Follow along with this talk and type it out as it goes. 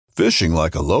Fishing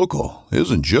like a local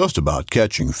isn't just about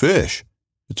catching fish.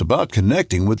 It's about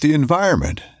connecting with the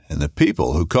environment and the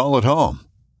people who call it home.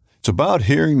 It's about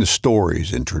hearing the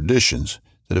stories and traditions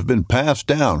that have been passed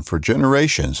down for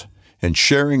generations and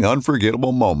sharing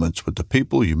unforgettable moments with the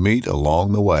people you meet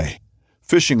along the way.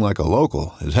 Fishing like a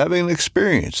local is having an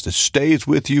experience that stays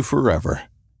with you forever.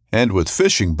 And with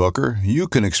Fishing Booker, you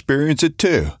can experience it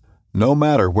too, no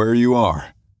matter where you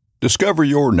are. Discover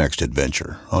your next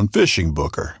adventure on Fishing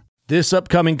Booker. This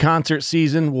upcoming concert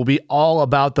season will be all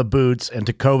about the boots, and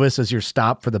Tecovas is your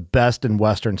stop for the best in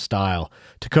Western style.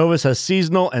 Tecovas has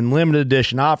seasonal and limited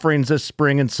edition offerings this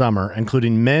spring and summer,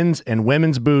 including men's and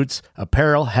women's boots,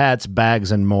 apparel, hats,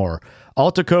 bags, and more.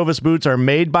 All Tecovas boots are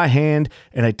made by hand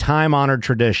in a time-honored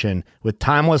tradition with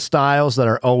timeless styles that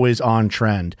are always on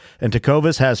trend. And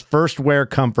Tecovas has first wear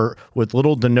comfort with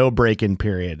little to no break-in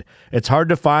period. It's hard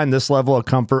to find this level of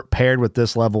comfort paired with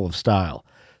this level of style.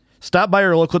 Stop by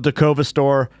your local Tecovas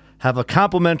store, have a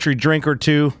complimentary drink or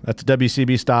two, that's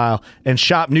WCB style, and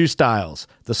shop new styles.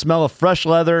 The smell of fresh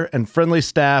leather and friendly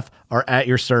staff are at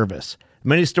your service.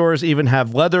 Many stores even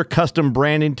have leather custom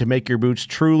branding to make your boots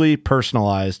truly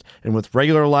personalized. And with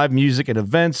regular live music and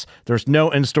events, there's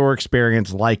no in-store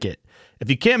experience like it.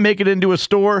 If you can't make it into a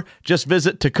store, just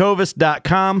visit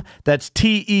tecovas.com. That's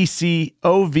TECOVAS.com.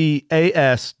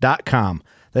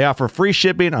 They offer free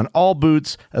shipping on all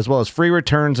boots, as well as free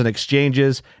returns and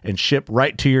exchanges, and ship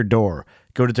right to your door.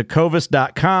 Go to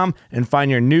tecovas.com and find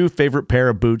your new favorite pair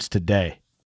of boots today.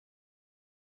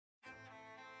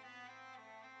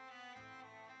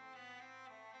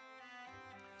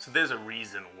 So there's a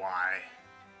reason why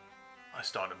I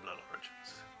started Blood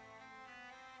Origins.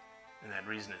 And that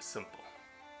reason is simple.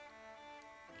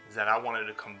 Is that I wanted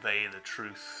to convey the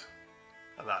truth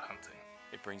about hunting.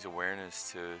 It brings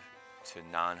awareness to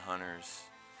non-hunters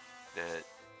that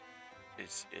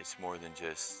it's more than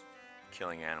just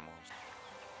killing animals.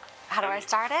 How do I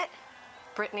start it?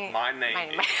 Brittany. My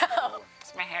name is...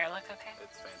 Does my hair look okay?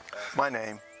 It's fantastic. My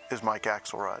name is Mike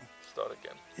Axelrod. Start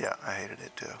again. Yeah, I hated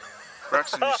it too.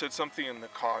 Braxton, you said something in the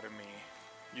car to me.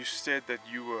 You said that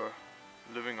you were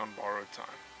living on borrowed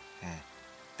time.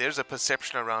 There's a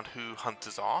perception around who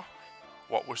hunters are,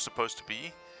 what we're supposed to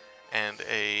be, and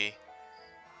a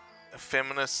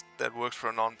feminist that works for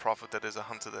a non-profit that is a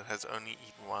hunter that has only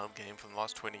eaten wild game for the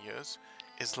last 20 years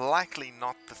is likely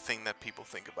not the thing that people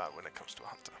think about when it comes to a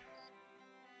hunter.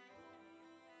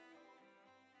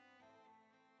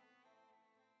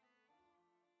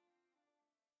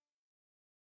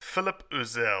 Phillip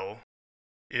Uzzel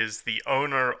is the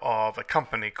owner of a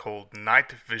company called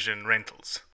Night Vision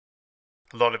Rentals.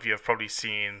 A lot of you have probably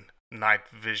seen night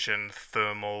vision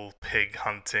thermal pig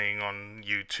hunting on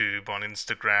YouTube, on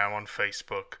Instagram, on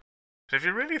Facebook. But have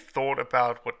you really thought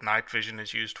about what night vision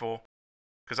is used for?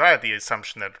 Because I had the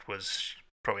assumption that it was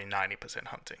probably 90%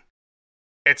 hunting.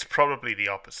 It's probably the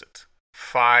opposite.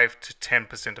 5 to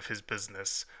 10% of his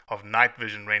business, of Night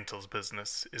Vision Rentals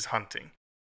business, is hunting.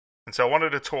 And so I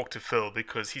wanted to talk to Phil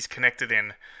because he's connected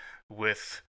in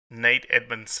with Nate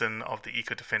Edmondson of the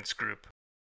Eco Defense Group.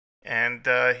 And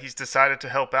he's decided to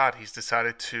help out. He's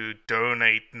decided to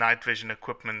donate night vision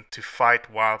equipment to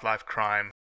fight wildlife crime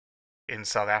in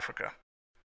South Africa,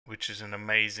 which is an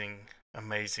amazing,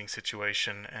 amazing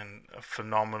situation and a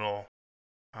phenomenal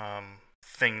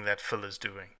thing that Phil is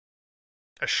doing.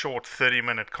 A short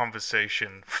 30-minute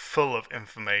conversation full of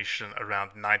information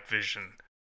around night vision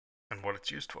and what it's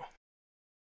used for.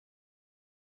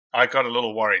 I got a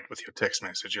little worried with your text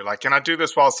message. You're like, can I do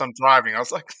this whilst I'm driving? I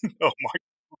was like, oh my God.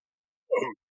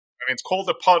 I mean, it's called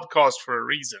a podcast for a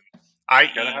reason.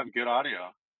 Gotta have good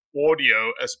audio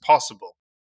as possible.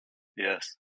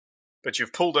 Yes. But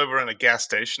you've pulled over in a gas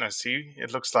station, I see.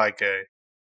 It looks like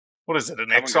what is it, an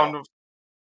Exxon?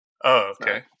 Oh,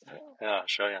 okay. Yeah, I'll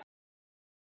show you.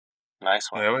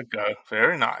 Nice one. There we go.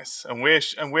 Very nice. And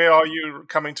where are you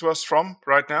coming to us from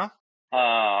right now?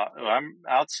 I'm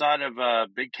outside of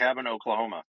Big Cabin,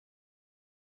 Oklahoma.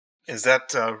 Is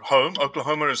that home?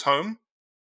 Oklahoma is home?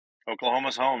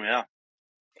 Oklahoma's home, yeah.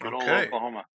 Good old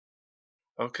Oklahoma.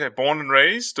 Okay. Born and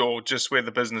raised, or just where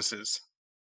the business is?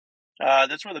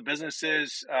 That's where the business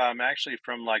is. I'm actually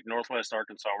from like Northwest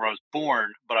Arkansas, where I was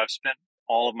born, but I've spent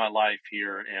all of my life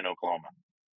here in Oklahoma.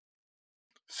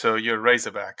 So you're a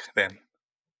Razorback then?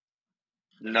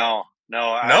 No.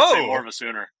 I'd say more of a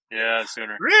Sooner. Yeah,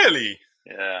 Sooner. Really?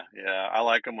 Yeah. I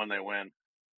like them when they win.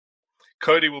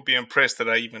 Cody will be impressed that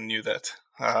I even knew that.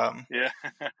 Yeah.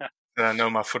 That I know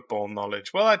my football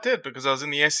knowledge. Well, I did, because I was in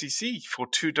the SEC for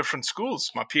 2 different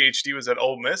schools. My PhD was at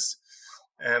Ole Miss,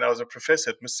 and I was a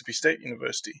professor at Mississippi State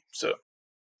University. So,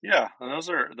 yeah, and those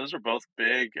are both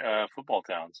big football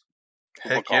towns.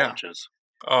 Heck yeah. colleges.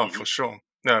 Oh, for sure.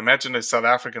 No, imagine a South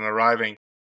African arriving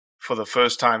for the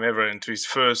first time ever into his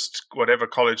first whatever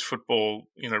college football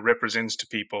represents to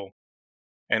people,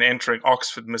 and entering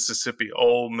Oxford, Mississippi,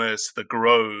 Ole Miss, the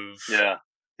Grove. Yeah.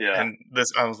 And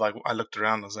this, I looked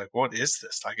around, I was like, what is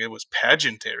this? Like, it was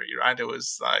pageantry, right? It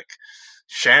was like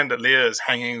chandeliers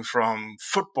hanging from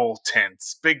football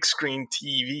tents, big screen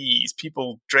TVs,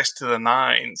 people dressed to the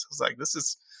nines. I was like, this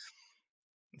is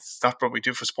not what we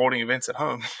do for sporting events at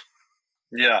home.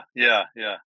 Yeah.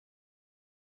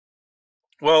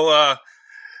 Well,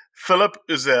 Phillip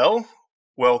Uzzel,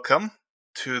 welcome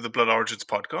to the Blood Origins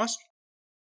podcast.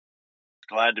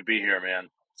 Glad to be here, man.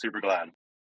 Super glad.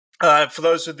 For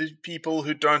those of the people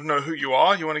who don't know who you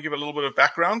are, you want to give a little bit of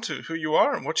background to who you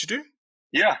are and what you do?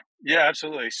 Yeah,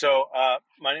 absolutely. So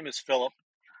my name is Phillip.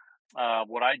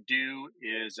 What I do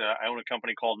is I own a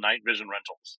company called Night Vision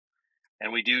Rentals,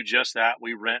 and we do just that.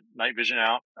 We rent night vision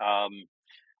out.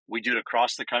 We do it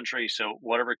across the country. So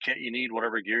whatever kit you need,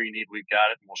 whatever gear you need, we've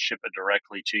got it, and we'll ship it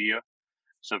directly to you.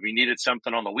 So if you needed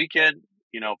something on the weekend,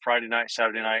 Friday night,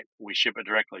 Saturday night, we ship it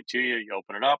directly to you. You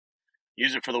open it up,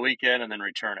 use it for the weekend, and then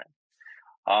return it.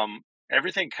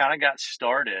 Everything kind of got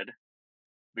started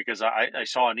because I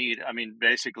saw a need. I mean,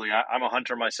 basically, I'm a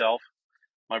hunter myself.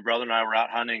 My brother and I were out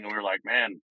hunting, and we were like,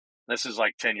 man, this is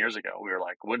like 10 years ago. We were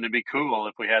like, wouldn't it be cool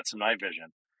if we had some night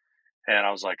vision? And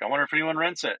I was like, I wonder if anyone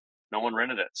rents it. No one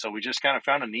rented it. So we just kind of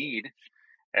found a need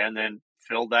and then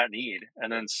filled that need.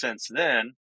 And then since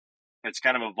then, it's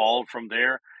kind of evolved from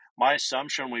there. My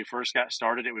assumption when we first got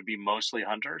started, it would be mostly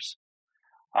hunters,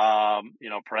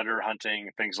 predator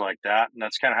hunting, things like that. And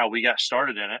that's kind of how we got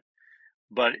started in it.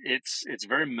 But it's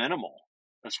very minimal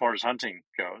as far as hunting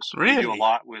goes. Really? We do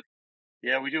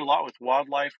a lot with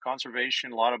wildlife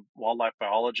conservation, a lot of wildlife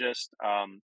biologists, a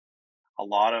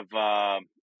lot of a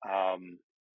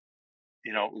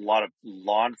lot of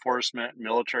law enforcement,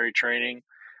 military training.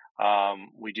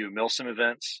 We do MILSIM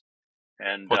events.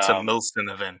 And what's a MILSIM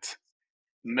event?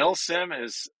 MILSIM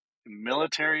is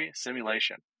military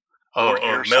simulation. Oh,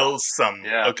 airsoft. MILSIM.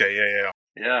 Yeah. Okay,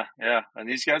 yeah. Yeah. And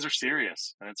these guys are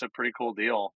serious, and it's a pretty cool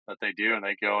deal that they do. And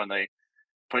they go and they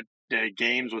put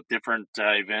games with different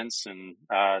events and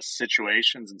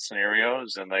situations and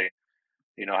scenarios, and they,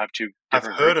 have two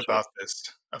different. I've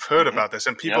heard about this,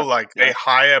 and people they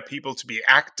hire people to be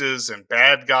actors and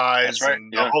bad guys. That's right.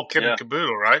 And the whole kit and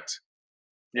caboodle, right?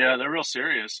 Yeah, they're real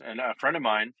serious. And a friend of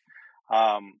mine,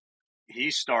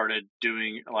 he started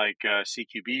doing like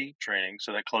CQB training,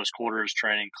 so that close quarters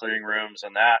training, clearing rooms,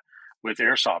 and that with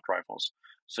airsoft rifles.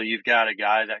 So you've got a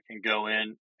guy that can go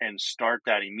in and start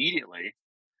that immediately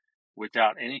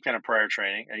without any kind of prior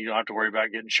training, and you don't have to worry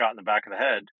about getting shot in the back of the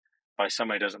head by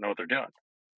somebody who doesn't know what they're doing.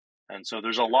 And so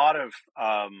there's a lot of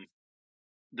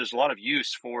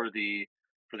use for the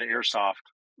airsoft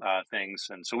things,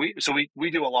 and so we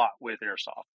do a lot with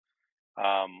airsoft.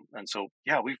 And so,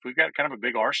 we've got kind of a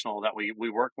big arsenal that we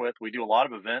work with. We do a lot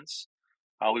of events.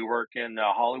 We work in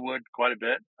Hollywood quite a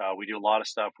bit. We do a lot of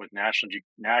stuff with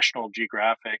National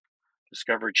Geographic,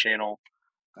 Discovery Channel.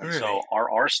 And really? So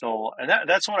our arsenal, and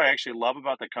that's what I actually love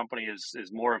about the company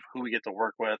is more of who we get to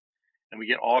work with. And we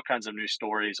get all kinds of new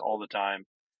stories all the time.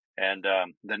 And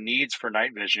the needs for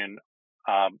night vision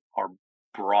are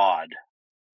broad.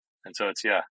 And so it's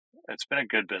been a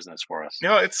good business for us.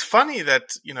 It's funny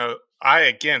that,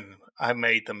 I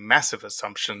made the massive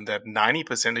assumption that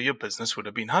 90% of your business would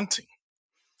have been hunting.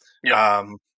 Yeah.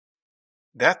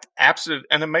 That absolutely,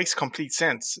 and it makes complete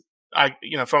sense.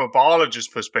 From a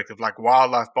biologist perspective, like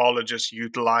wildlife biologists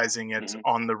utilizing it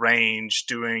on the range,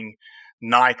 doing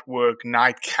night work,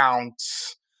 night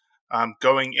counts,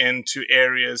 going into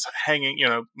areas,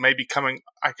 hanging, maybe coming,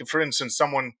 for instance,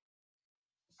 someone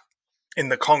in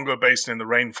the Congo Basin, in the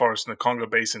rainforest in the Congo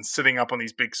Basin, sitting up on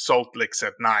these big salt licks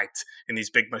at night in these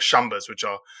big mashambas, which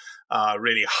are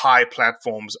really high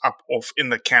platforms up off in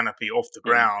the canopy off the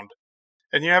ground.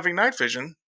 And you're having night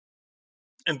vision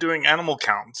and doing animal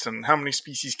counts and how many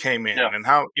species came in and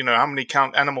how many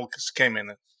animals came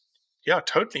in. Yeah, it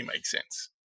totally makes sense.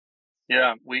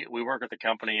 Yeah, we work with a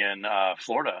company in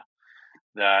Florida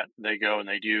that they go and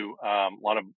they do a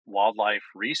lot of wildlife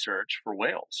research for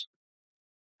whales.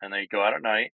 And they go out at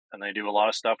night and they do a lot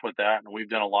of stuff with that. And we've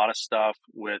done a lot of stuff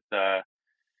with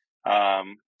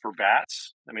for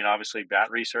bats. I mean, obviously, bat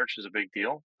research is a big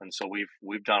deal, and so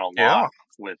we've done a lot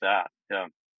with that. Yeah.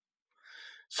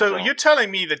 So you're telling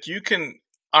me that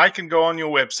I can go on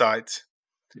your website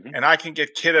and I can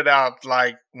get kitted out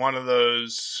like one of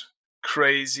those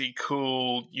crazy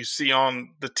cool you see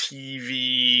on the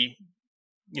TV,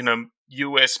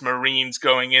 U.S. Marines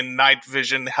going in, night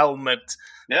vision helmet,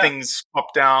 things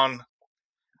pop down.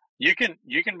 You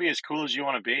can be as cool as you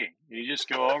want to be. You just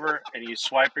go over and you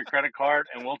swipe your credit card,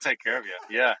 and we'll take care of you.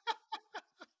 Yeah,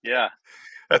 yeah,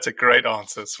 That's a great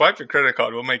answer. Swipe your credit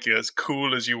card. We'll make you as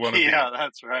cool as you want to be. yeah.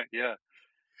 That's right. Yeah,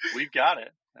 we've got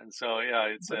it. And so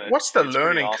yeah, What's the it's pretty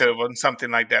learning awesome. curve on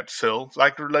something like that, Phil?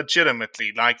 Like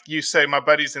legitimately, like you say, my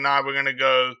buddies and I, we're going to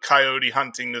go coyote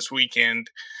hunting this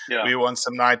weekend. Yeah. We want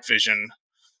some night vision.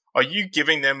 Are you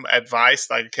giving them advice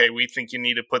like, okay, we think you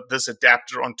need to put this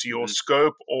adapter onto your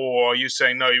scope, or are you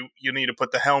saying no, you need to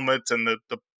put the helmet and the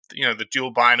the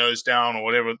dual binos down or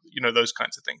whatever, those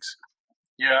kinds of things?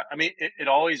 Yeah, I mean, it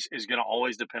always is going to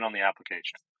always depend on the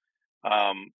application.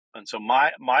 And so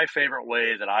my favorite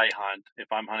way that I hunt, if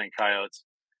I'm hunting coyotes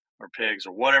or pigs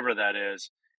or whatever that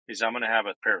is I'm going to have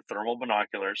a pair of thermal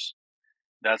binoculars.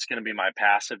 That's going to be my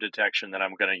passive detection that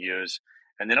I'm going to use.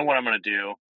 And then what I'm going to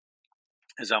do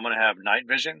is I'm going to have night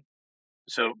vision.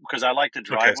 So because I like to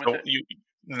drive with it.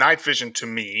 Night vision to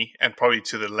me, and probably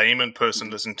to the layman person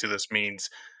listening to this, means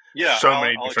many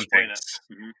I'll different explain things.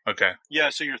 it. Okay. Yeah,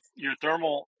 so your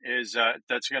thermal is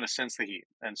that's going to sense the heat,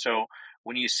 and so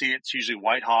when you see it, it's usually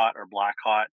white hot or black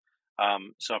hot.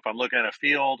 So if I'm looking at a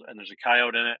field and there's a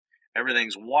coyote in it,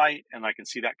 everything's white, and I can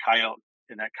see that coyote,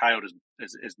 and that coyote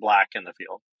is black in the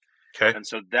field. Okay. And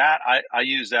so that I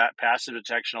use that passive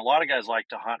detection. A lot of guys like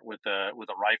to hunt with a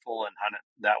rifle and hunt it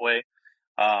that way,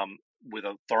 with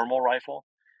a thermal rifle.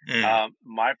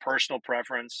 My personal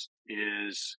preference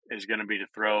is going to be to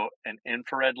throw an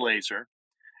infrared laser,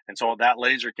 and so that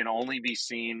laser can only be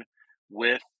seen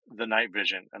with the night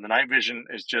vision. And the night vision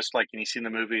is just like you see in the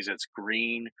movies; it's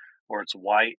green or it's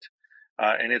white,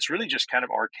 and it's really just kind of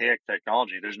archaic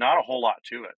technology. There's not a whole lot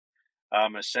to it.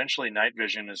 Essentially, night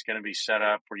vision is going to be set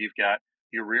up where you've got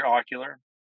your rear ocular,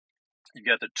 you've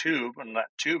got the tube, and that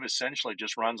tube essentially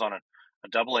just runs on a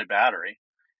AA battery,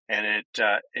 and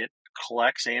it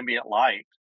collects ambient light,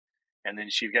 and then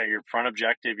you've got your front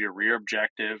objective, your rear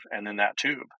objective, and then that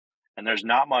tube, and there's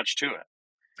not much to it.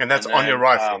 And that's on your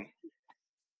rifle.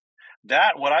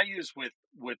 That what I use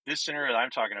with this scenario that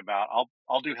I'm talking about,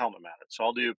 I'll do helmet mounted, so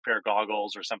I'll do a pair of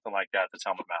goggles or something like that that's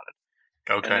helmet mounted.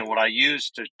 Okay. And then what I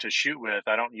use to shoot with,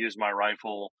 I don't use my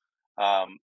rifle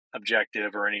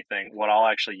objective or anything. What I'll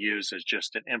actually use is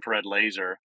just an infrared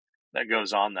laser that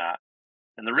goes on that.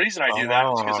 And the reason I do that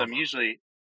is because a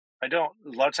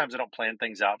lot of times I don't plan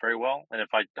things out very well. And if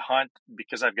I hunt,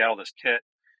 because I've got all this kit,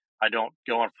 I don't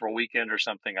go on for a weekend or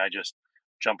something. I just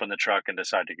jump in the truck and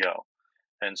decide to go.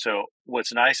 And so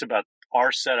what's nice about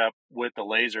our setup with the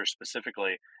laser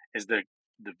specifically is the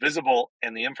visible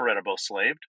and the infrared are both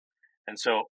slaved. And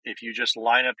so if you just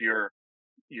line up your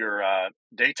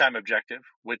daytime objective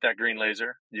with that green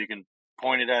laser, you can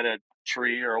point it at a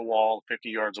tree or a wall 50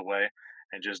 yards away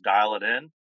and just dial it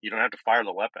in. You don't have to fire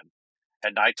the weapon.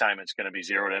 At nighttime, it's going to be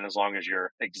zeroed in as long as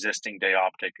your existing day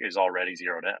optic is already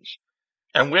zeroed in.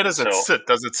 And where does it sit?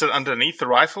 Does it sit underneath the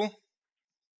rifle?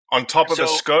 On top of the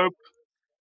scope?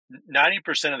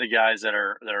 90% of the guys that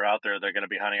are out there, they're going to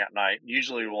be hunting at night.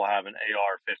 Usually will have an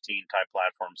AR-15 type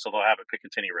platform, so they'll have a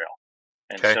Picatinny rail.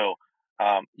 And so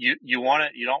you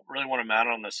don't really want to mount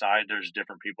it on the side. There's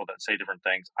different people that say different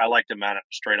things. I like to mount it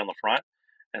straight on the front,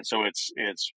 and so it's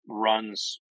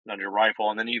runs under your rifle,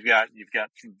 and then you've got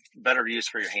better use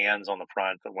for your hands on the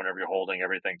front whenever you're holding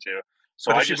everything too.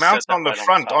 So but if you mount it on the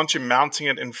front, aren't you mounting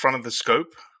it in front of the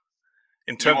scope?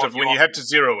 In terms of when you have to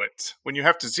zero it. When you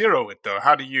have to zero it, though,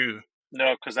 how do you...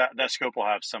 No, because that scope will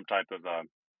have some type of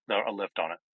a lift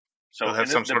on it. So it'll have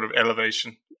some sort of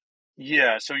elevation.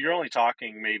 Yeah, so you're only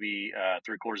talking maybe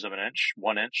 3/4 of an inch,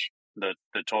 1 inch, the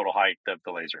total height of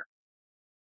the laser.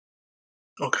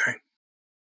 Okay.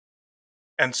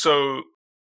 And so,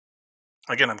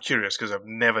 again, I'm curious because I've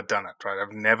never done it, right?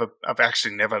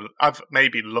 I've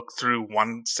maybe looked through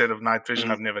one set of night vision.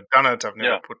 Mm-hmm. I've never done it.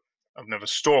 I've never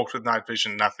stalked with night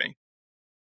vision, nothing.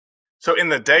 So in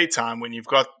the daytime, when you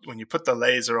put the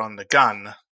laser on the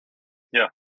gun,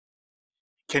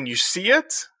 can you see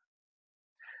it?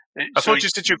 I thought you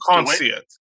said you can't see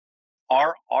it.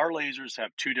 Our lasers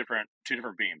have two different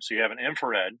beams. So you have an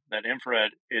infrared. That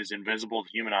infrared is invisible to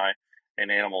human eye and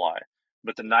animal eye,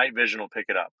 but the night vision will pick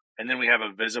it up. And then we have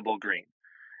a visible green.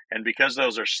 And because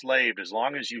those are slaved, as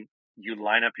long as you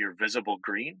line up your visible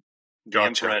green, the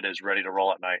infrared is ready to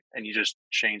roll at night. And you just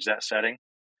change that setting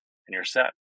and you're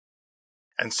set.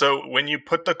 And so when you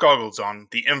put the goggles on,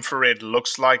 the infrared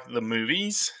looks like the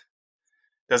movies?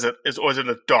 Or is it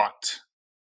a dot?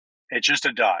 It's just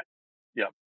a dot.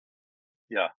 Yep.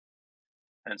 Yeah.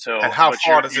 And how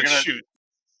far does it shoot?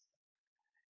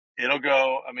 It'll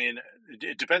go, I mean,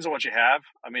 it depends on what you have.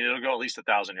 I mean, it'll go at least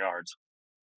 1,000 yards.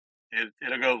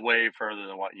 It'll go way further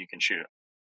than what you can shoot.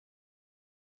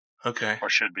 Okay. or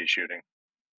should be shooting.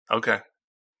 Okay.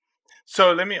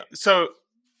 So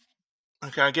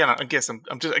okay, again, I guess I'm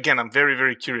very,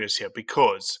 very curious here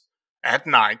because at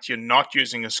night you're not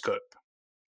using a scope.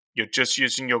 You're just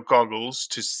using your goggles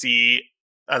to see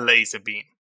a laser beam,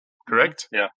 correct?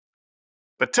 Yeah.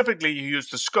 But typically you use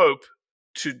the scope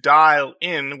to dial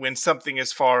in when something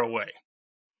is far away.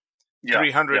 Yeah.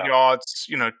 300 yards,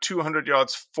 200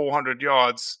 yards, 400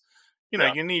 yards.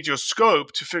 Yeah. You need your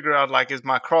scope to figure out, like, is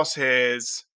my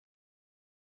crosshairs.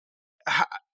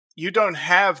 You don't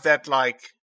have that,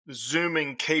 like,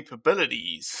 zooming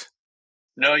capabilities.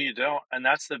 No, you don't. And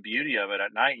that's the beauty of it.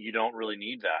 At night, you don't really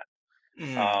need that.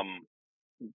 Mm.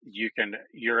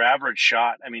 Your average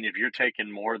shot, I mean, if you're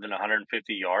taking more than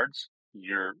 150 yards,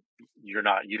 you're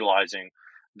not utilizing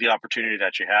the opportunity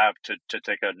that you have to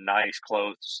take a nice,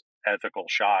 close, ethical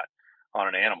shot on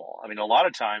an animal. I mean, a lot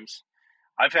of times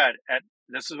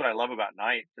this is what I love about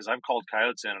night, is I've called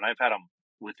coyotes in and I've had them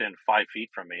within 5 feet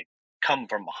from me come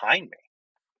from behind me.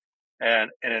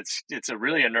 And it's a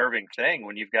really unnerving thing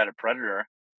when you've got a predator,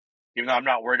 even though I'm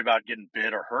not worried about getting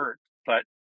bit or hurt, but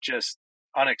just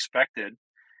unexpected.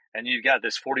 And you've got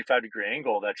this 45-degree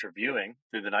angle that you're viewing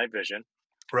through the night vision.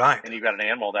 Right. And you've got an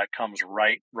animal that comes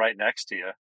right next to you.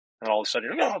 And all of a sudden,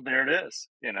 you're like, oh, there it is,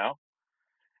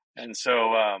 And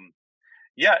so,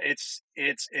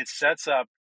 it sets up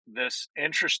this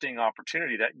interesting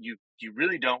opportunity that you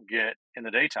really don't get in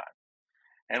the daytime.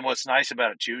 And what's nice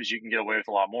about it too is you can get away with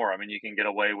a lot more. I mean, you can get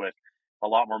away with a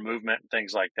lot more movement and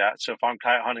things like that. So if I'm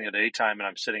coyote hunting in the daytime and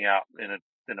I'm sitting out in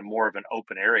a more of an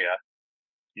open area,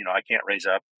 I can't raise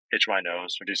up, itch my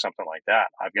nose, or do something like that.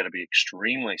 I've got to be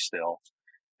extremely still.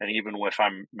 And even if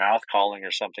I'm mouth calling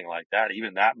or something like that,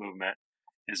 even that movement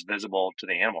is visible to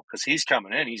the animal because he's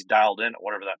coming in, he's dialed in at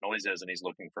whatever that noise is, and he's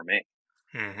looking for me.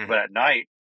 Mm-hmm. But at night,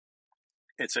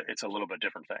 it's a little bit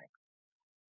different thing,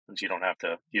 since you don't have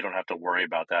to worry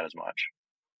about that as much.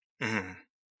 Mm-hmm.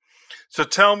 So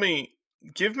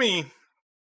give me,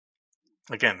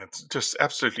 again, it's just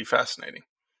absolutely fascinating.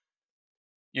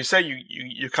 You say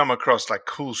you come across, like,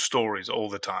 cool stories all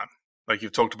the time. Like,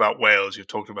 you've talked about whales, you've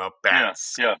talked about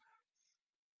bats. Yeah.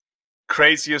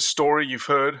 Craziest story you've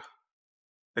heard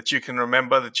that you can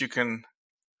remember,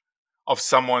 of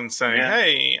someone saying, Yeah.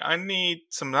 hey, I need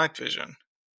some night vision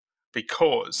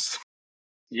because.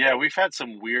 Yeah, we've had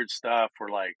some weird stuff where,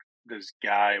 like, this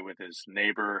guy with his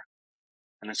neighbor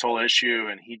and this whole issue,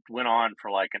 and he went on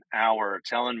for like an hour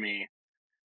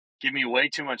give me way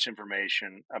too much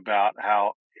information about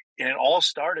how, and it all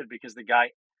started because the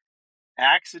guy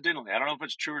accidentally, I don't know if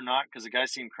it's true or not because the guy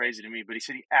seemed crazy to me, but he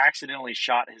said he accidentally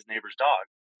shot his neighbor's dog.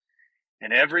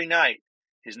 And every night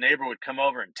his neighbor would come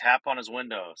over and tap on his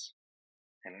windows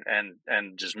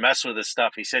and just mess with his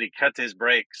stuff. He said he cut his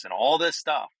brakes and all this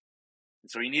stuff. And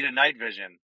so he needed night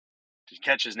vision to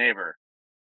catch his neighbor.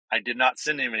 I did not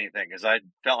send him anything because I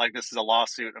felt like this is a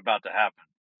lawsuit about to happen.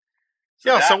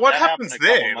 So what happens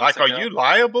then? Like, ago. are you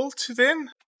liable to then?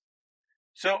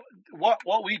 So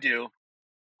what we do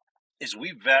is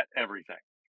we vet everything.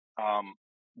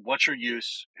 What's your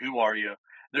use? Who are you?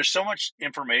 There's so much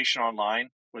information online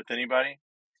with anybody.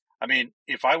 I mean,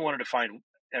 if I wanted to find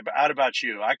out about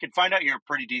you, I could find out you're a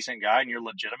pretty decent guy and you're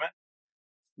legitimate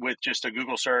with just a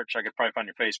Google search. I could probably find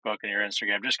your Facebook and your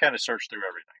Instagram, just kind of search through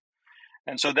everything.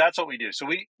 And so that's what we do. So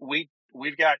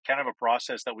we've got kind of a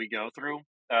process that we go through.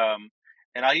 And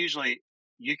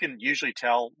you can usually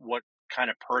tell what kind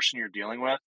of person you're dealing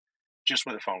with just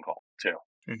with a phone call too.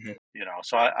 Mm-hmm.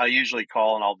 So I usually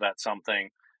call and I'll vet something.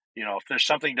 If there's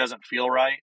something doesn't feel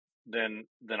right, then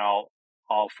I'll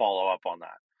follow up on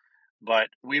that. But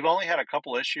we've only had a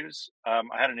couple issues. I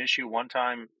had an issue one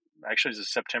time, actually it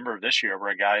was September of this year,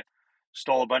 where a guy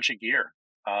stole a bunch of gear,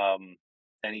 and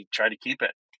he tried to keep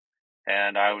it.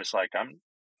 And I was like, I'm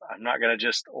not going to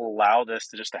just allow this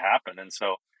to happen. And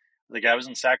so the guy was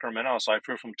in Sacramento, so I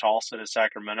flew from Tulsa to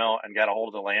Sacramento and got a hold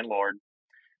of the landlord,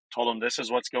 told him this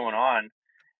is what's going on.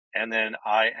 And then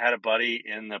I had a buddy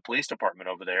in the police department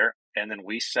over there, and then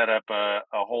we set up a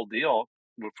whole deal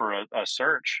for a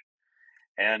search.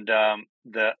 And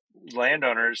the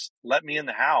landowners let me in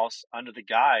the house under the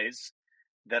guise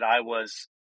that I was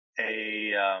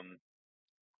a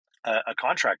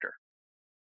contractor.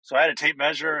 So I had a tape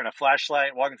measure and a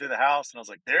flashlight walking through the house, and I was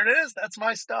like, there it is. That's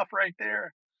my stuff right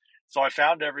there. So I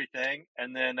found everything.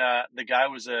 And then the guy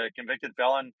was a convicted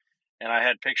felon, and I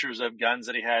had pictures of guns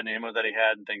that he had and ammo that he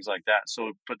had and things like that. So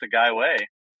we put the guy away.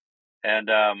 And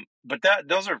but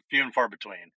those are few and far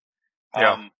between.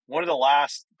 Yeah. One of the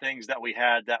last things that we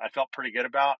had that I felt pretty good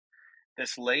about,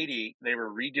 this lady, they were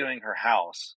redoing her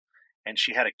house, and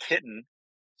she had a kitten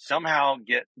somehow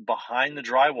get behind the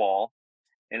drywall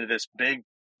into this big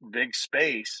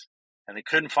space, and they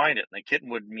couldn't find it. And the kitten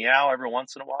would meow every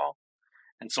once in a while.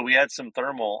 And so we had some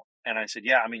thermal, and I said,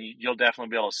 yeah, I mean, you'll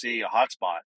definitely be able to see a hot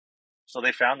spot. So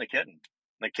they found the kitten.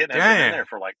 The kitten had been in there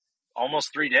for like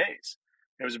almost 3 days.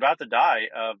 It was about to die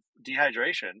of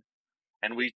dehydration,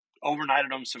 and we overnighted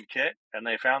them some kit, and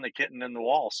they found the kitten in the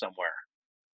wall somewhere.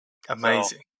 Amazing.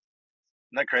 So, isn't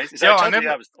that crazy? So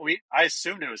I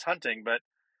assumed it was hunting, but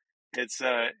it's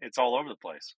all over the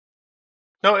place.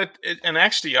 No, and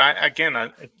actually,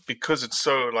 because it's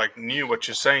so like new, what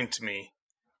you're saying to me,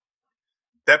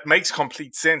 that makes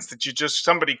complete sense. That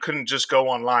somebody couldn't just go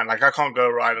online. Like I can't go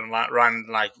right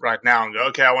now and go,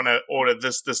 okay, I want to order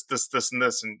this, and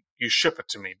this, and you ship it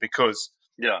to me because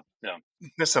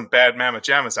there's some bad mamma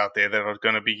jammas out there that are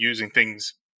going to be using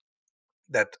things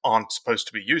that aren't supposed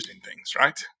to be using things,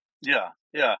 right? Yeah,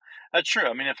 that's true.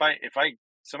 I mean, if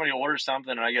somebody orders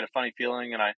something and I get a funny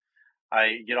feeling, and I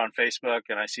get on Facebook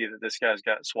and I see that this guy's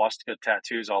got swastika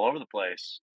tattoos all over the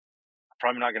place, I'm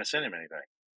probably not going to send him anything.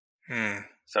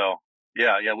 So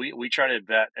we try to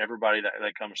vet everybody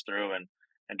that comes through and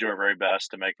do our very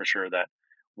best to make for sure that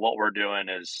what we're doing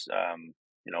is,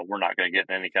 we're not going to get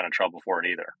in any kind of trouble for it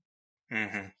either.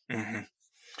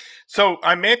 So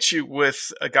I met you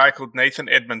with a guy called Nathan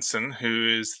Edmondson, who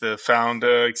is the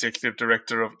founder, executive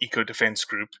director of Eco Defense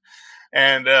Group.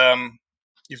 And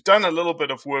you've done a little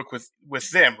bit of work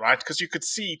with them, right? Because you could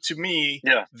see, to me,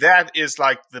 that is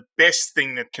like the best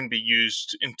thing that can be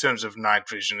used in terms of night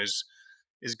vision is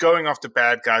going after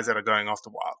bad guys that are going after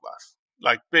wildlife,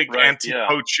 like big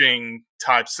anti-poaching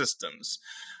type systems.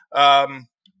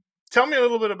 Tell me a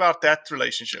little bit about that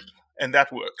relationship and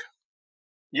that work.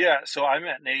 Yeah, so I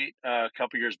met Nate a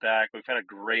couple years back. We've had a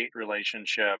great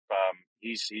relationship.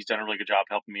 He's done a really good job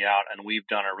helping me out, and we've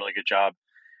done a really good job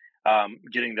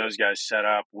getting those guys set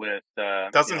up with.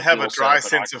 Doesn't have a dry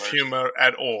sense of humor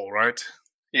at all, right?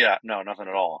 Yeah, no, nothing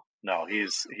at all. No,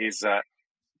 he's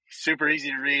super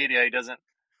easy to read. Yeah, he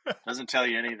doesn't tell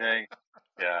you anything.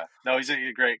 Yeah, no, he's a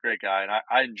great guy, and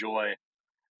I enjoy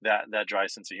that dry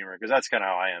sense of humor because that's kind of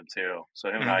how I am too. So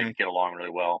him and I get along really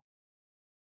well.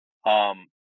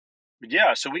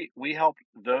 Yeah, so we helped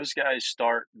those guys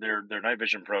start their night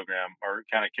vision program, or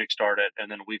kind of kickstart it, and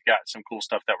then we've got some cool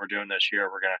stuff that we're doing this year.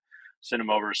 We're gonna send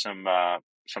them over some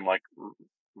like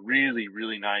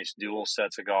really nice dual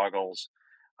sets of goggles,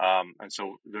 and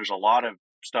so there's a lot of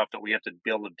stuff that we have to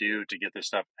be able to do to get this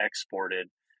stuff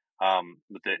exported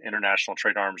with the international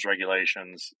trade arms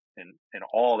regulations and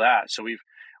all that. So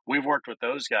we've worked with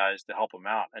those guys to help them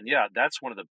out, and yeah, that's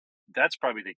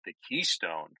probably the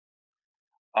keystone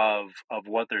of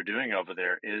what they're doing over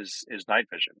there is night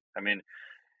vision. I mean,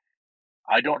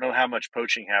 I don't know how much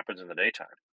poaching happens in the daytime.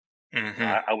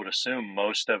 I would assume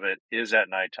most of it is at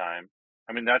nighttime.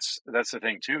 I mean, that's the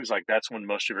thing too, is like that's when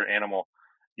most of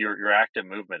your active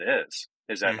movement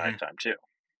is at nighttime too.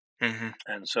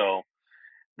 And so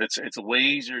it's way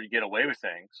easier to get away with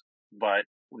things. But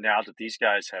now that these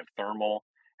guys have thermal,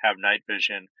 have night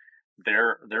vision,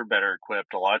 they're better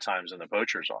equipped a lot of times than the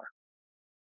poachers are.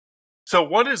 So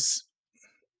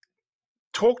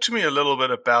talk to me a little bit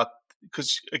about,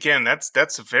 because again,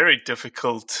 that's a very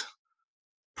difficult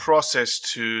process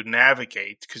to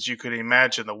navigate, because you could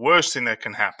imagine the worst thing that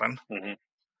can happen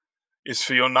is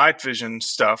for your night vision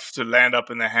stuff to land up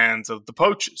in the hands of the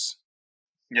poachers.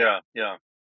 Yeah.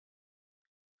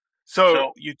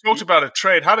 So you talked about a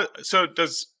trade.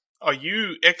 Are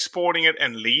you exporting it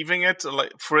and leaving it?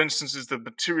 Like, for instance, is the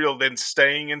material then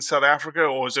staying in South Africa,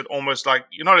 or is it almost like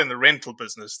you're not in the rental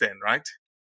business then, right?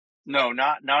 No,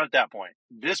 not at that point.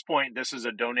 This is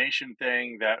a donation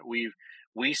thing that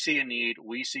we see a need.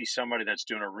 We see somebody that's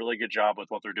doing a really good job with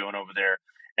what they're doing over there,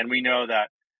 and we know that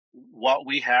what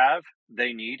we have,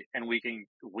 they need, and we can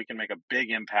make a big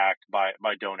impact by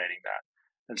donating that.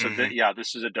 And so,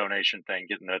 this is a donation thing,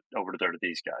 getting it over there to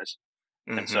these guys.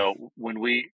 And so when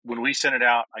we send it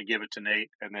out, I give it to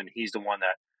Nate, and then he's the one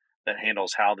that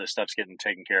handles how this stuff's getting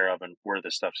taken care of and where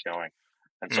this stuff's going.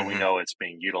 And so we know it's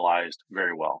being utilized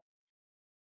very well.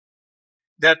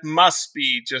 That must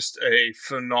be just a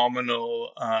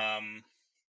phenomenal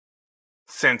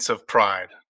sense of pride.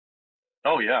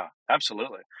 Oh yeah,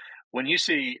 absolutely. When you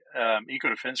see Eco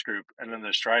Defense Group and then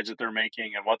the strides that they're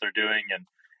making and what they're doing,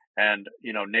 and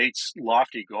Nate's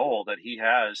lofty goal that he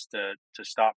has to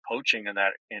stop poaching in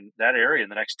that area in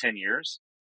the next 10 years,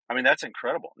 I mean, that's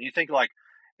incredible. You think like,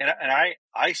 and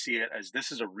I see it as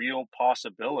this is a real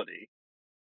possibility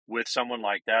with someone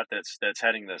like that's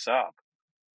heading this up.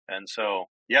 And so,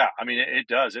 yeah, I mean, it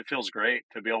does. It feels great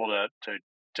to be able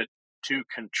to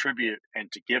contribute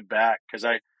and to give back, because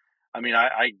I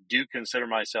do consider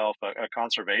myself a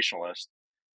conservationist,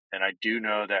 And I do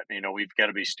know that, we've got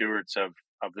to be stewards of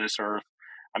this earth.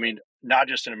 I mean, not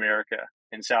just in America,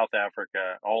 in South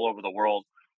Africa, all over the world,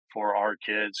 for our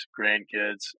kids,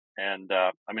 grandkids. And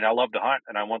I love to hunt,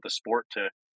 and I want the sport to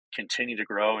continue to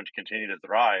grow and to continue to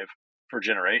thrive for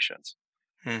generations.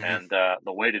 Mm-hmm. And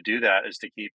the way to do that is to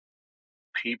keep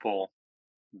people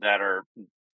that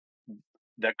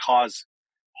cause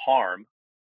harm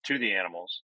to the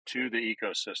animals, to the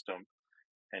ecosystem,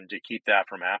 and to keep that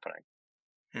from happening.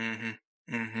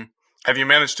 Mm-hmm. Mm-hmm. Have you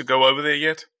managed to go over there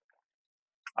yet?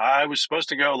 I was supposed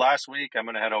to go last week. I'm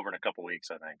going to head over in a couple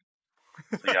weeks, I think.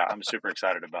 So yeah, I'm super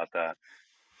excited about that.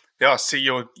 Yeah, see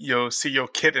your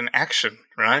kit in action,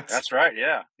 right? That's right.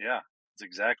 Yeah, that's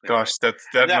exactly Gosh, right.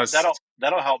 that must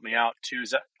that'll help me out too.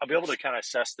 Is that I'll be able to kind of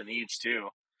assess the needs too,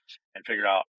 and figure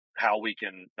out how we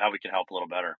can help a little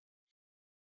better.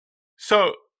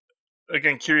 So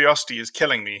again, curiosity is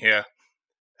killing me here.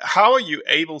 How are you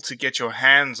able to get your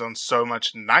hands on so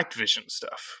much night vision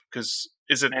stuff? Because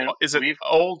is it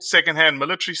old secondhand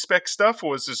military spec stuff,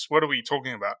 or is this, what are we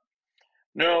talking about?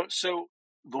 No, so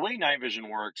the way night vision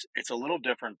works, it's a little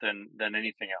different than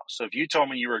anything else. So if you told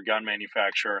me you were a gun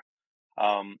manufacturer,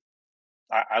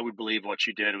 I would believe what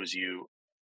you did was you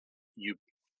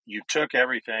took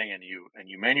everything and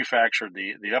you manufactured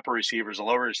the upper receivers, the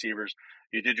lower receivers.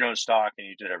 You did your own stock and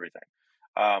you did everything.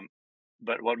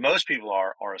 But what most people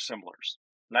are assemblers.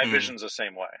 Night vision's the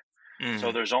same way.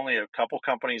 So there's only a couple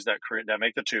companies that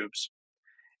make the tubes,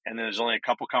 and then there's only a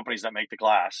couple companies that make the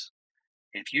glass.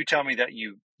 If you tell me that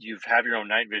you have your own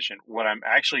night vision, what I'm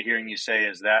actually hearing you say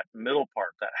is that middle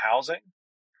part, that housing,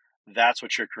 that's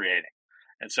what you're creating.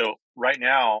 And so right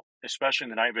now, especially in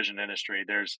the night vision industry,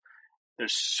 there's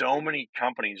so many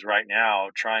companies right now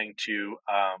trying to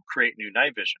create new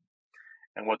night vision.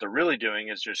 And what they're really doing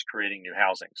is just creating new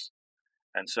housings.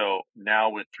 And so now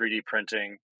with 3D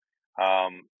printing,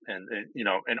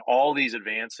 and all these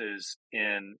advances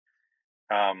in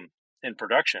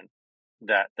production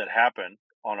that happen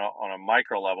on a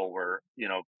micro level, where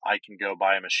I can go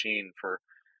buy a machine for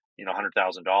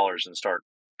 $100,000 and start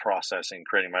processing,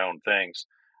 creating my own things.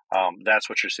 That's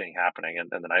what you're seeing happening in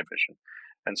the night vision.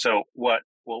 And so what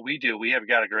we do, we have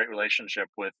got a great relationship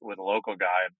with a local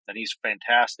guy, and he's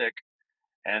fantastic.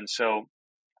 And so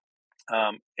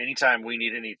anytime we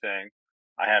need anything,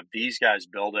 I have these guys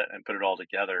build it and put it all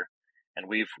together. And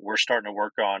we're starting to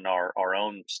work on our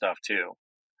own stuff too.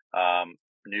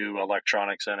 New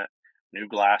electronics in it, new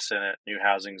glass in it, new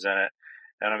housings in it.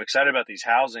 And I'm excited about these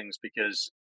housings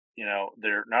because,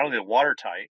 they're not only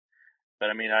watertight, but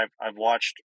I mean, I've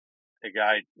watched a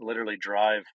guy literally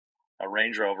drive a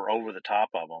Range Rover over the top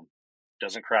of them.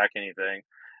 Doesn't crack anything.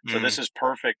 So this is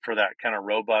perfect for that kind of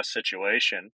robust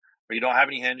situation where you don't have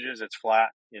any hinges. It's flat.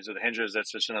 So the hinges,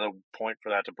 that's just another point for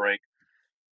that to break.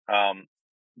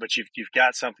 But you've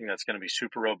got something that's going to be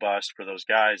super robust for those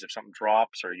guys. If something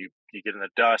drops or you get in the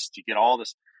dust, you get all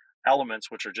this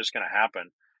elements which are just going to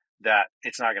happen, that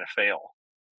it's not going to fail.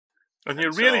 And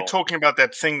you're really talking about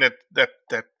that thing that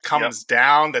comes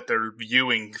down that they're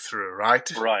viewing through, right?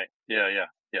 Right. Yeah.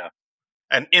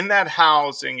 And in that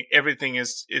housing, everything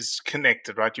is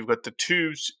connected, right? You've got the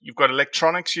tubes, you've got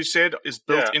electronics. You said is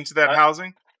built into that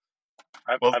housing.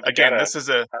 This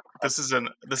is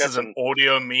an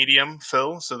audio medium,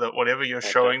 Phil, so that whatever you're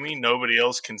showing me, nobody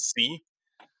else can see.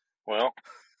 Well,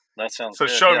 that sounds so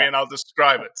good. Show me and I'll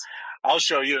describe it. I'll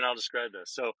show you and I'll describe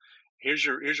this. So here's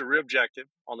your rear objective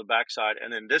on the backside,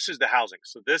 and then this is the housing.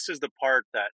 So this is the part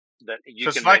that you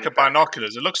can. So it's like a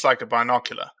binoculars. It looks like a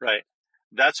binocular, right?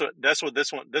 That's what this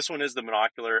one is, the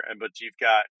binocular, but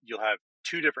you'll have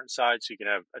two different sides, so you can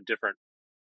have a different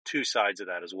two sides of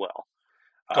that as well.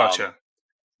 Gotcha.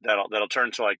 That'll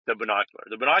turn to like the binocular.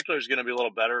 The binocular is going to be a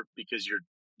little better because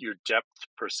your depth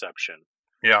perception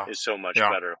is so much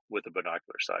better with the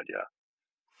binocular side. Yeah.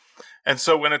 And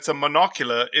so when it's a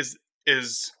monocular, is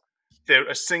there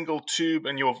a single tube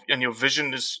and your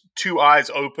vision is two eyes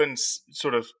open,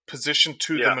 sort of positioned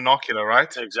to the monocular,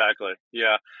 right? Exactly.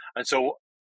 Yeah. And so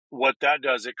what that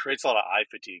does, it creates a lot of eye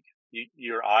fatigue.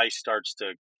 Your eye starts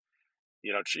to,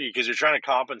 because you're trying to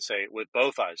compensate with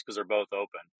both eyes because they're both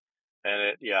open.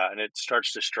 And it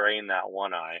starts to strain that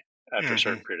one eye after a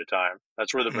certain period of time.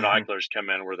 That's where the binoculars come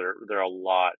in, where they're a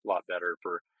lot better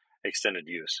for extended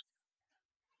use.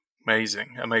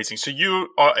 Amazing. So you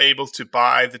are able to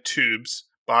buy the tubes,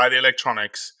 buy the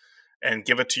electronics, and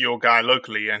give it to your guy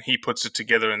locally, and he puts it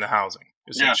together in the housing,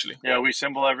 essentially. Yeah, we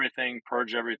assemble everything,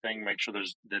 purge everything, make sure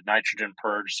there's the nitrogen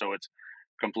purged so it's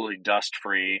completely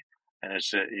dust-free, and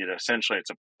essentially it's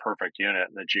a perfect unit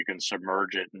that you can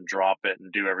submerge it and drop it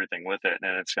and do everything with it,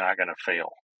 and it's not going to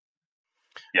fail.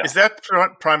 Yeah. Is that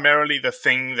primarily the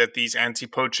thing that these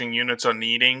anti-poaching units are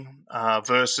needing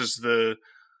versus the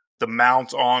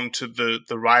mount on to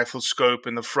the rifle scope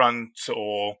in the front,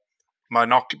 or I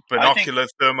think, binocular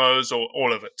thermos, or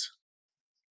all of it?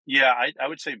 yeah, I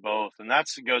would say both. And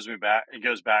it goes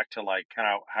back to like kind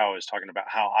of how I was talking about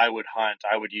how I would hunt.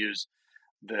 I would use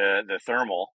the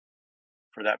thermal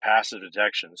for that passive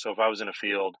detection. So if I was in a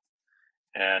field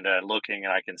and looking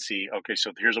and I can see, okay,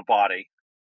 so here's a body,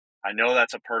 I know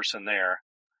that's a person there,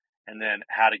 and then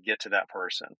how to get to that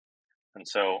person. And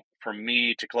so for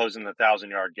me to close in the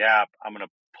 1,000-yard gap, I'm going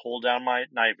to pull down my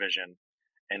night vision,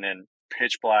 and then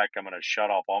pitch black, I'm going to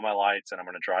shut off all my lights and I'm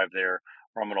going to drive there,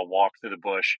 or I'm going to walk through the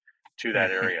bush to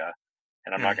that Mm-hmm. area,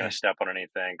 and I'm not going to step on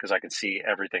anything because I can see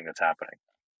everything that's happening.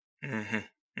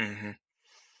 Mm-hmm. Mm-hmm.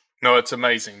 No, it's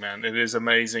amazing, man. It is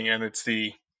amazing, and it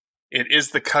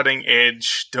is the cutting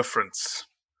edge difference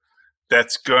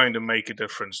that's going to make a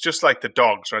difference. Just like the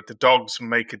dogs, right? The dogs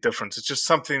make a difference. It's just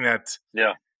something that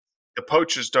Yeah. the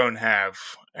poachers don't have,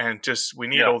 and just we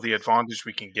need Yeah. all the advantage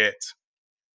we can get.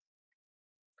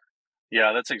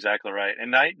 Yeah, that's exactly right.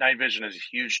 And night vision is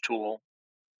a huge tool.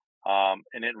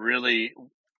 And it really,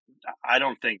 I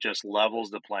don't think just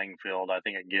levels the playing field. I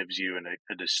think it gives you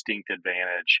a distinct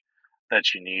advantage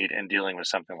that you need in dealing with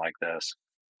something like this.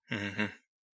 Mm-hmm.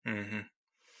 Mm-hmm.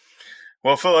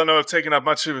 Well, Phil, I know I've taken up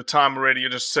much of your time already. You're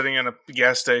just sitting in a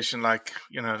gas station, like,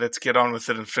 let's get on with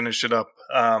it and finish it up.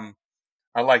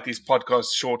 I like these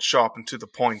podcasts short, sharp, and to the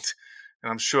point.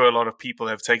 And I'm sure a lot of people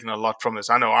have taken a lot from this.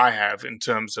 I know I have, in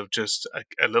terms of just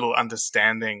a little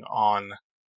understanding on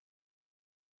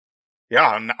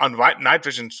night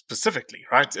vision specifically,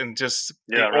 right? And just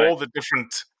Yeah, right. all the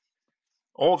different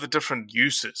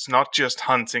uses, not just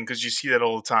hunting, because you see that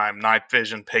all the time, night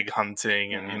vision, pig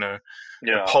hunting, and, Mm-hmm. the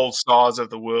Yeah. pole stars of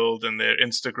the world and their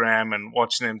Instagram and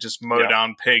watching them just mow Yeah.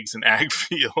 down pigs in ag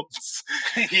fields.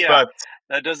 Yeah. But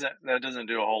that doesn't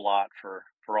do a whole lot for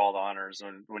all the hunters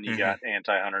when you got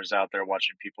anti-hunters out there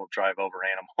watching people drive over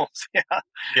animals.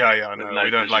 yeah, With no, we night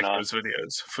don't vision like on. those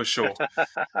videos for sure.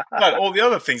 But all the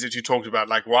other things that you talked about,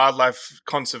 like wildlife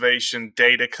conservation,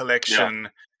 data Yeah. collection,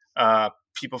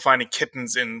 people finding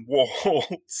kittens in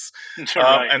walls,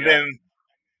 Right. and Yeah. then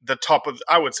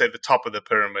I would say the top of the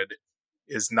pyramid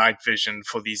is night vision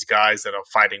for these guys that are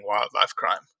fighting wildlife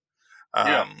crime.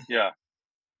 Yeah. Yeah.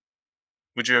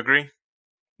 Would you agree?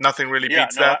 Nothing really Yeah.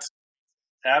 beats No, that.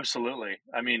 absolutely.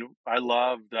 I mean, I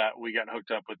love that we got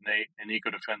hooked up with Nate and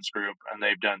Eco Defense Group, and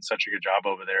they've done such a good job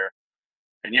over there.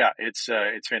 And yeah, it's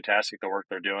fantastic the work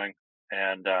they're doing,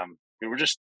 and we were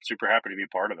just super happy to be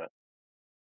part of it.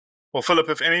 Well, Philip,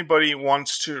 if anybody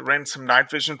wants to rent some night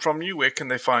vision from you, where can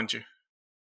they find you?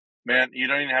 Man, you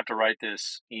don't even have to write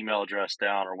this email address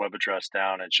down or web address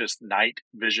down. It's just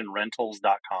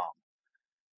nightvisionrentals.com. Wow,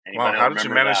 Anybody will how did you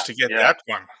remember manage that? to get Yeah. that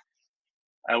one?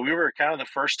 We were kind of the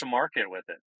first to market with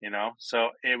it, So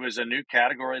it was a new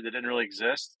category that didn't really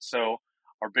exist. So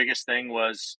our biggest thing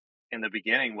was in the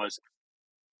beginning was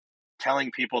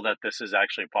telling people that this is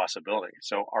actually a possibility.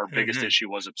 So our biggest issue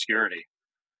was obscurity.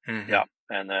 Yeah.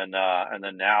 And then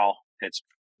now it's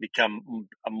become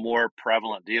a more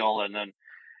prevalent deal. And then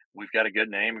we've got a good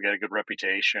name, we've got a good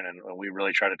reputation, and we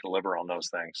really try to deliver on those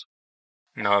things.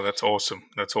 No, that's awesome.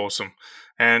 That's awesome.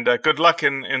 And good luck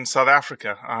in South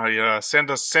Africa.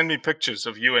 Send me pictures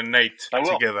of you and Nate I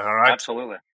will. together. All right.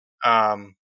 Absolutely.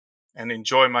 And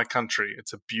enjoy my country.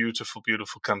 It's a beautiful,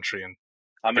 beautiful country, and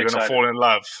I'm you're gonna excited. fall in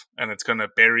love, and it's gonna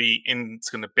bury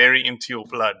into your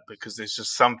blood, because there's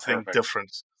just something Perfect.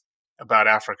 different about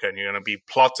Africa, and you're gonna be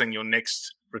plotting your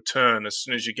next return as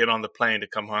soon as you get on the plane to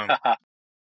come home.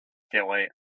 Can't wait.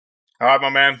 All right, my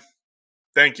man.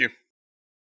 Thank you.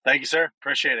 Thank you, sir.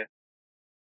 Appreciate it.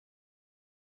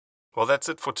 Well, that's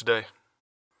it for today.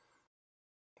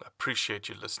 I appreciate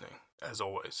you listening, as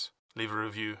always. Leave a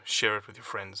review, share it with your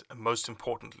friends, and most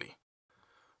importantly,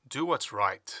 do what's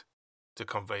right to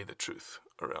convey the truth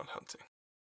around hunting.